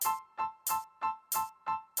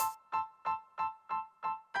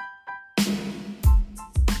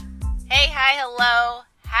Hi, hello.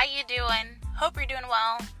 How you doing? Hope you're doing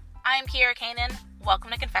well. I'm Kiera Kanan. Welcome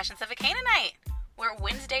to Confessions of a Canaanite, where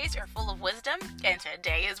Wednesdays are full of wisdom, and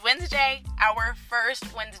today is Wednesday, our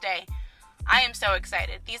first Wednesday. I am so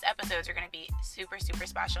excited. These episodes are going to be super, super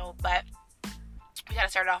special, but we got to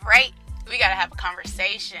start off right. We got to have a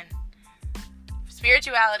conversation.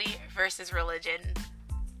 Spirituality versus religion.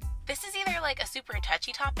 This is either like a super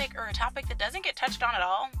touchy topic or a topic that doesn't get touched on at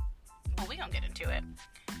all, but we gonna get into it.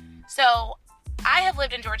 So, I have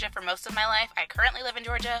lived in Georgia for most of my life. I currently live in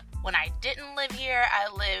Georgia. When I didn't live here, I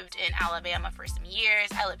lived in Alabama for some years.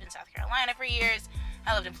 I lived in South Carolina for years.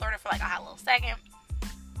 I lived in Florida for like a hot little second.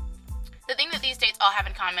 The thing that these states all have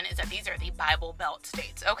in common is that these are the Bible Belt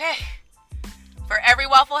states, okay? For every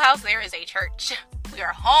Waffle House, there is a church. We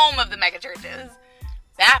are home of the mega churches.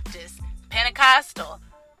 Baptist, Pentecostal,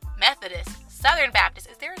 Methodist, Southern Baptist.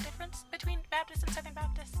 Is there a difference between Baptist and Southern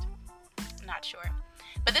Baptist? I'm not sure.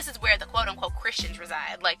 But this is where the quote-unquote Christians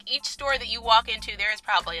reside. Like, each store that you walk into, there is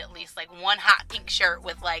probably at least, like, one hot pink shirt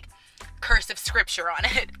with, like, cursive scripture on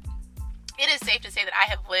it. It is safe to say that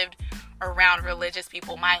I have lived around religious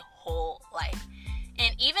people my whole life.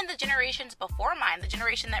 And even the generations before mine, the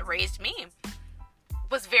generation that raised me,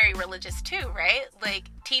 was very religious too, right? Like,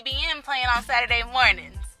 TBM playing on Saturday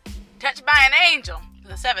mornings. Touched by an Angel.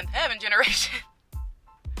 The Seventh Heaven generation.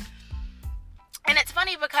 And it's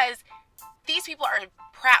funny because these people are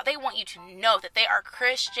proud. They want you to know that they are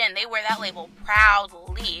Christian. They wear that label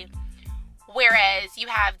proudly. Whereas you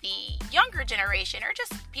have the younger generation, or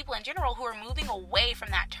just people in general, who are moving away from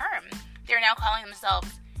that term. They're now calling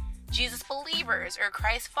themselves Jesus believers or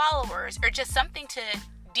Christ followers, or just something to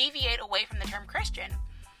deviate away from the term Christian.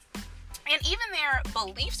 And even their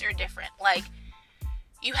beliefs are different. Like,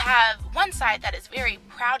 you have one side that is very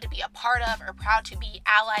proud to be a part of or proud to be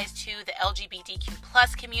allies to the LGBTQ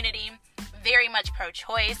plus community, very much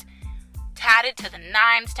pro-choice, tatted to the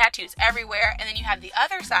nines, tattoos everywhere. And then you have the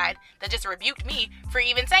other side that just rebuked me for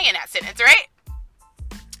even saying that sentence, right?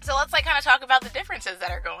 So let's kind of talk about the differences that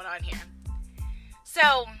are going on here.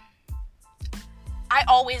 So I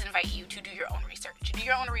always invite you to do your own research. Do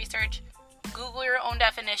your own research. Google your own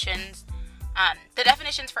definitions.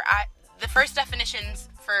 The first definitions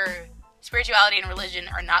for spirituality and religion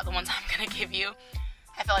are not the ones I'm going to give you.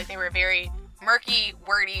 I feel like they were very murky,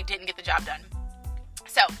 wordy, didn't get the job done.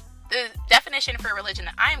 So, the definition for religion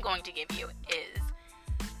that I am going to give you is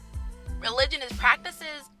religion is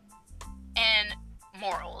practices and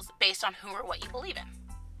morals based on who or what you believe in.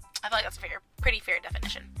 I feel like that's a pretty fair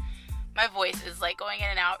definition. My voice is going in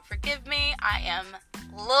and out. Forgive me. I am a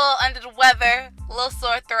little under the weather, a little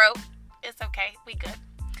sore throat. It's okay. We good.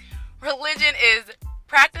 Religion is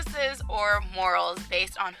practices or morals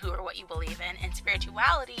based on who or what you believe in, and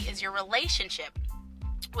spirituality is your relationship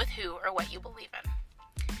with who or what you believe in.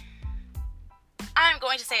 I'm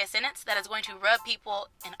going to say a sentence that is going to rub people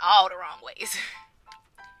in all the wrong ways.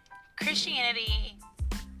 Christianity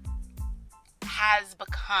has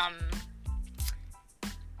become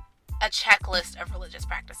a checklist of religious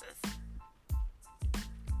practices.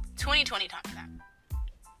 2020 taught me that.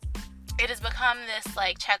 It has become this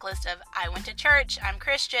checklist of, I went to church, I'm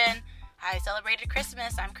Christian, I celebrated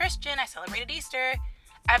Christmas, I'm Christian, I celebrated Easter,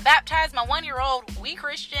 I baptized my 1-year-old, we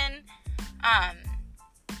Christian. And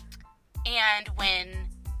when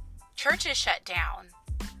churches shut down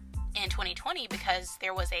in 2020 because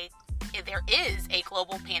there is a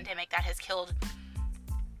global pandemic that has killed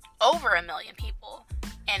over 1 million people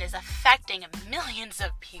and is affecting millions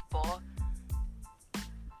of people,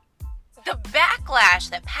 the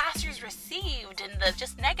backlash that pastors received and the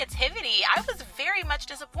just negativity, I was very much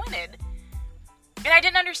disappointed. And I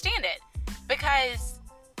didn't understand it. Because,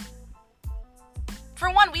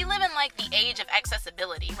 for one, we live in the age of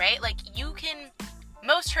accessibility, right?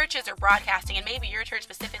 Most churches are broadcasting, and maybe your church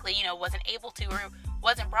specifically, wasn't able to or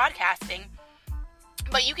wasn't broadcasting.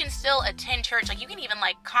 But you can still attend church. You can even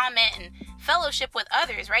comment and fellowship with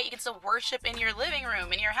others, right? You can still worship in your living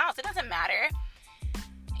room, in your house. It doesn't matter.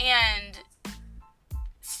 And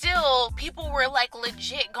still, people were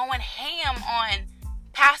legit going ham on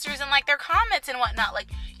pastors and their comments and whatnot.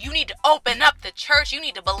 You need to open up the church. You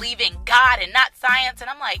need to believe in God and not science. And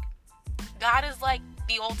I'm God is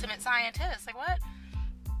the ultimate scientist. What?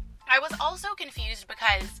 I was also confused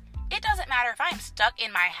because it doesn't matter if I'm stuck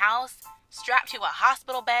in my house, strapped to a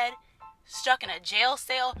hospital bed, stuck in a jail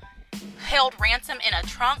cell, held ransom in a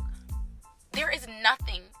trunk. There is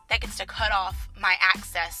nothing that gets to cut off my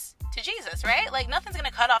access to Jesus, right? Nothing's going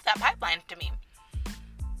to cut off that pipeline to me.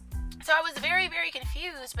 So I was very, very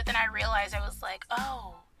confused, but then I realized I was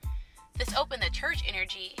oh, this open the church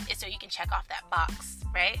energy is so you can check off that box,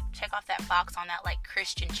 right? Check off that box on that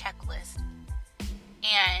Christian checklist.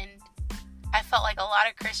 And I felt like a lot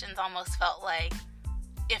of Christians almost felt like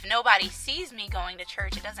if nobody sees me going to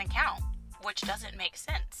church, it doesn't count, which doesn't make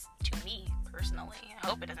sense to me personally. I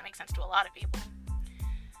hope it doesn't make sense to a lot of people.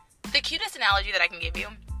 The cutest analogy that I can give you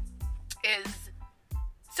is,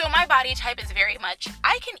 so my body type is very much,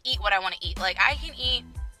 I can eat what I want to eat. Like, I can eat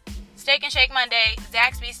Steak and Shake Monday,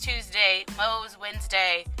 Zaxby's Tuesday, Moe's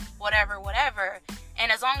Wednesday, whatever.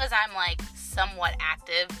 And as long as I'm like somewhat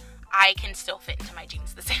active, I can still fit into my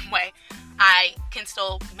jeans the same way. I can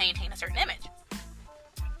still maintain a certain image.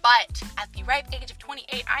 But at the ripe age of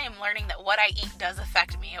 28, I am learning that what I eat does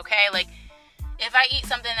affect me, okay? Like, if I eat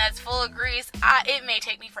something that's full of grease, it may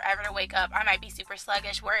take me forever to wake up. I might be super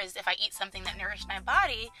sluggish. Whereas if I eat something that nourishes my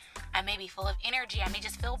body, I may be full of energy. I may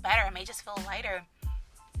just feel better. I may just feel lighter.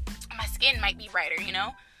 My skin might be brighter, you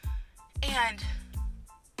know? And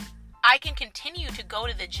I can continue to go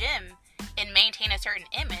to the gym and maintain a certain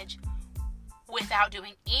image without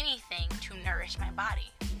doing anything to nourish my body.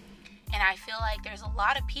 And I feel like there's a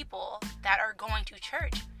lot of people that are going to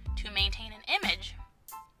church to maintain an image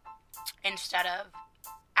instead of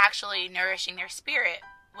actually nourishing their spirit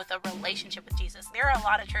with a relationship with Jesus. There are a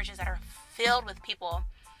lot of churches that are filled with people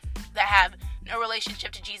that have no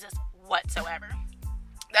relationship to Jesus whatsoever.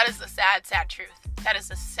 That is the sad, sad truth. That is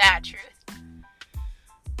the sad truth.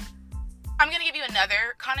 I'm going to give you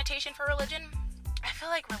another connotation for religion. I feel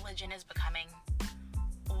like religion is becoming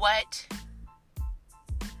what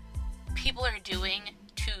people are doing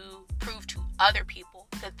to prove to other people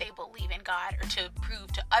that they believe in God, or to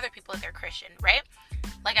prove to other people that they're Christian, right?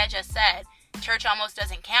 Like I just said, church almost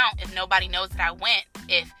doesn't count if nobody knows that I went.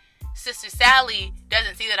 If Sister Sally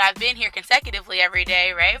doesn't see that I've been here consecutively every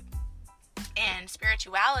day, right? And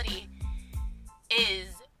spirituality is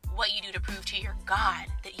what you do to prove to your God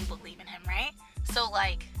that you believe in him, right? So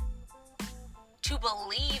like, to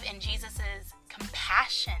believe in Jesus's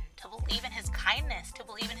compassion, to believe in his kindness, to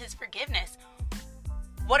believe in his forgiveness,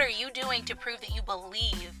 what are you doing to prove that you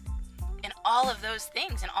believe in all of those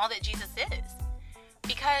things and all that Jesus is?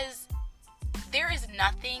 Because there is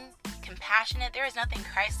nothing compassionate, there is nothing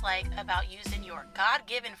Christ-like about using your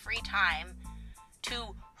God-given free time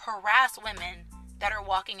to harass women that are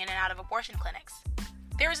walking in and out of abortion clinics.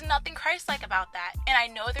 There is nothing Christ-like about that. And I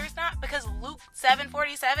know there's not, because Luke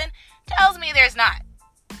 7:47 tells me there's not,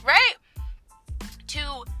 right?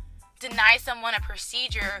 To deny someone a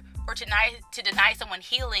procedure or to deny someone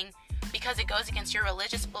healing because it goes against your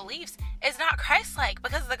religious beliefs is not Christ-like,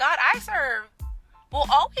 because the God I serve will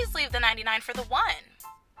always leave the 99 for the one.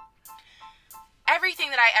 Everything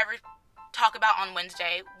that I ever talk about on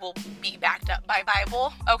Wednesday will be backed up by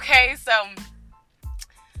Bible, okay? So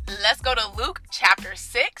let's go to Luke chapter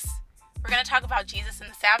 6. We're going to talk about Jesus and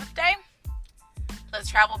the Sabbath day. Let's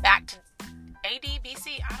travel back to AD,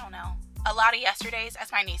 BC, I don't know. A lot of yesterdays,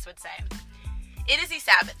 as my niece would say. It is the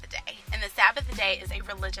Sabbath day, and the Sabbath day is a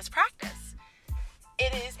religious practice.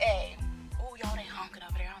 It is oh, y'all, they honking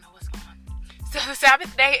over there. I don't know what's going on. So the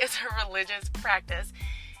Sabbath day is a religious practice.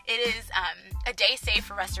 It is a day saved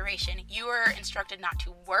for restoration. You are instructed not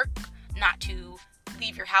to work, not to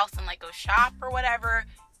leave your house and like go shop or whatever.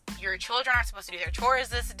 Your children aren't supposed to do their chores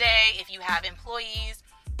this day. If you have employees,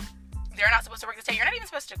 they're not supposed to work this day. You're not even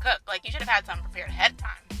supposed to cook. Like, you should have had something prepared ahead of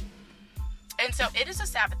time. And so it is a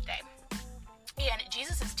Sabbath day. And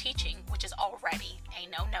Jesus is teaching, which is already a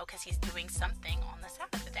no-no because he's doing something on the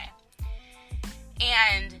Sabbath day.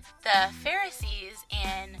 And the Pharisees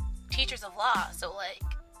and teachers of law, so like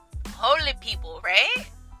holy people, right,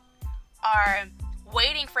 are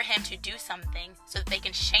waiting for him to do something so that they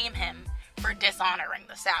can shame him for dishonoring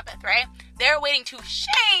the Sabbath, right? They're waiting to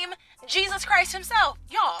shame Jesus Christ himself.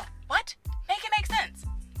 Y'all, what? Make it make sense.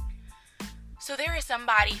 So there is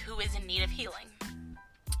somebody who is in need of healing.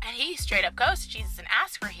 And he straight up goes to Jesus and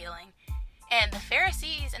asks for healing. And the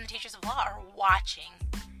Pharisees and the teachers of law are watching.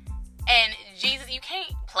 And Jesus, you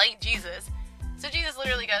can't play Jesus. So Jesus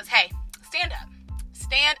literally goes, hey, stand up.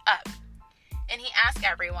 Stand up. And he asks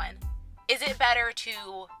everyone, is it better to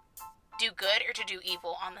do good or to do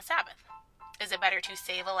evil on the Sabbath? Is it better to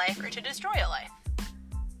save a life or to destroy a life?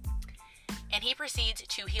 And he proceeds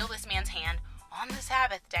to heal this man's hand on the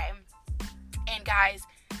Sabbath day. And guys,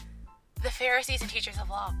 the Pharisees and teachers of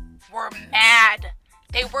law were mad.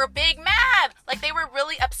 They were big mad. Like, they were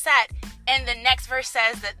really upset. And the next verse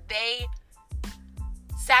says that they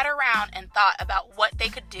sat around and thought about what they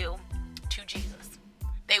could do to Jesus.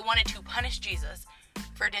 They wanted to punish Jesus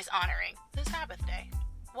for dishonoring the Sabbath day.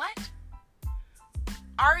 What?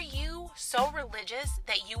 Are you so religious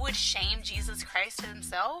that you would shame Jesus Christ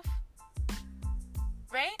himself?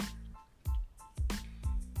 Right?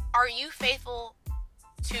 Are you faithful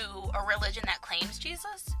to a religion that claims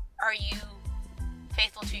Jesus? Are you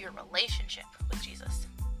faithful to your relationship with Jesus?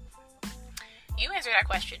 You answer that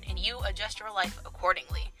question and you adjust your life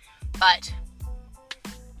accordingly. But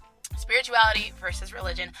spirituality versus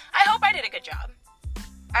religion, I hope I did a good job.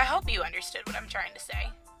 I hope you understood what I'm trying to say.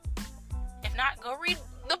 If not, go read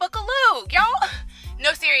the book of Luke, y'all.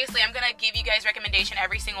 No, seriously, I'm going to give you guys recommendation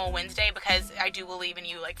every single Wednesday because I do believe in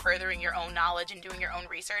you, like, furthering your own knowledge and doing your own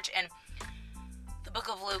research. And the book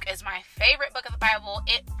of Luke is my favorite book of the Bible.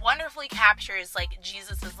 It wonderfully captures, like,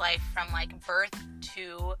 Jesus' life from, like, birth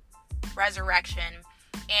to resurrection.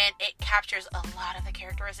 And it captures a lot of the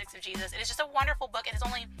characteristics of Jesus. It is just a wonderful book. It is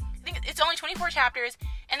only, I think it's only 24 chapters.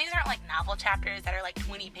 And these aren't, like, novel chapters that are, like,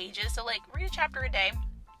 20 pages. So, like, read a chapter a day.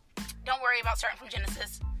 Don't worry about starting from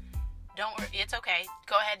Genesis. Don't worry. It's okay.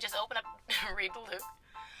 Go ahead. Just open up and read Luke.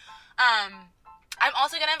 I'm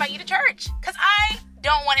also going to invite you to church. Because I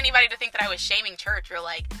don't want anybody to think that I was shaming church or,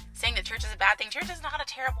 like, saying that church is a bad thing. Church is not a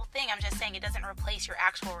terrible thing. I'm just saying it doesn't replace your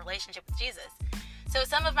actual relationship with Jesus. So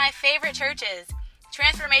some of my favorite churches: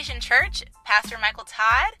 Transformation Church, Pastor Michael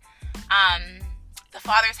Todd. The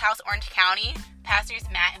Father's House, Orange County, Pastors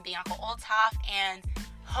Matt and Bianca Olthoff. And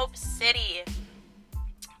Hope City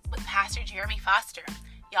with Pastor Jeremy Foster.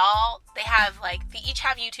 Y'all, they each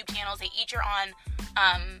have YouTube channels. They each are on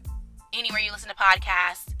anywhere you listen to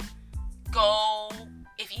podcasts. Go,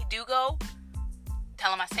 if you do go,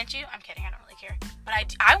 tell them I sent you. I'm kidding, I don't really care. But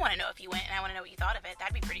I want to know if you went, and I want to know what you thought of it.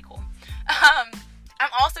 That'd be pretty cool. I'm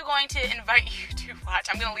also going to invite you to watch.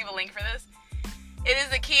 I'm going to leave a link for this. It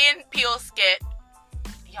is a Key and Peele skit.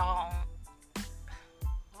 Y'all,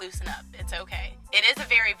 loosen up. It's okay. It is a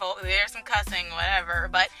very there's some cussing, whatever,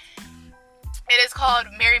 but it is called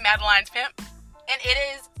Mary Madeline's Pimp, and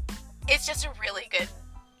it's just a really good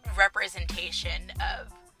representation of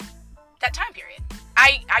that time period.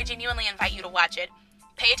 I genuinely invite you to watch it.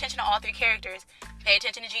 Pay attention to all three characters. Pay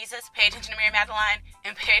attention to Jesus, pay attention to Mary Madeline,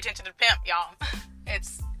 and pay attention to Pimp, y'all.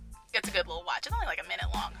 It's a good little watch. It's only like a minute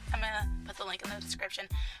long. I'm gonna put the link in the description.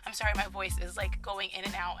 I'm sorry, my voice is like going in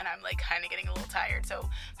and out, and I'm like kind of getting a little tired, so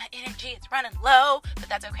my energy is running low, but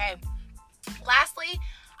that's okay. Lastly,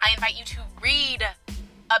 I invite you to read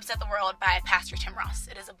Upset the World by Pastor Tim Ross.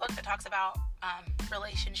 It is a book that talks about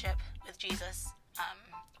relationship with Jesus,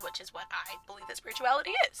 which is what I believe that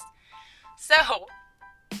spirituality is. So,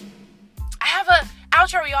 I have a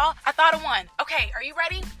outro, y'all. I thought of one. Okay, are you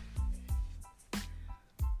ready?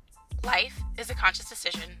 Life is a conscious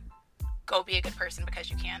decision. Go be a good person because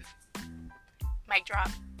you can. Mic drop.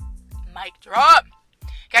 Mic drop.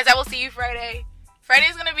 Guys, I will see you Friday.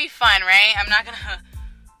 Friday's gonna be fun, right? I'm not gonna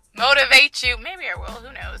motivate you. Maybe I will,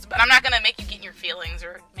 who knows? But I'm not gonna make you get in your feelings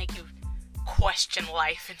or make you question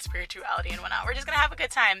life and spirituality and whatnot. We're just gonna have a good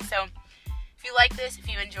time. So if you like this, if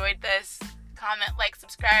you enjoyed this, comment, like,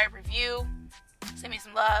 subscribe, review, send me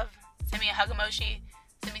some love, send me a hug emoji,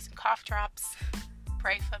 send me some cough drops,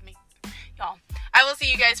 pray for me. Y'all, I will see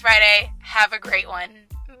you guys Friday. Have a great one.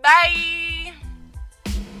 Bye!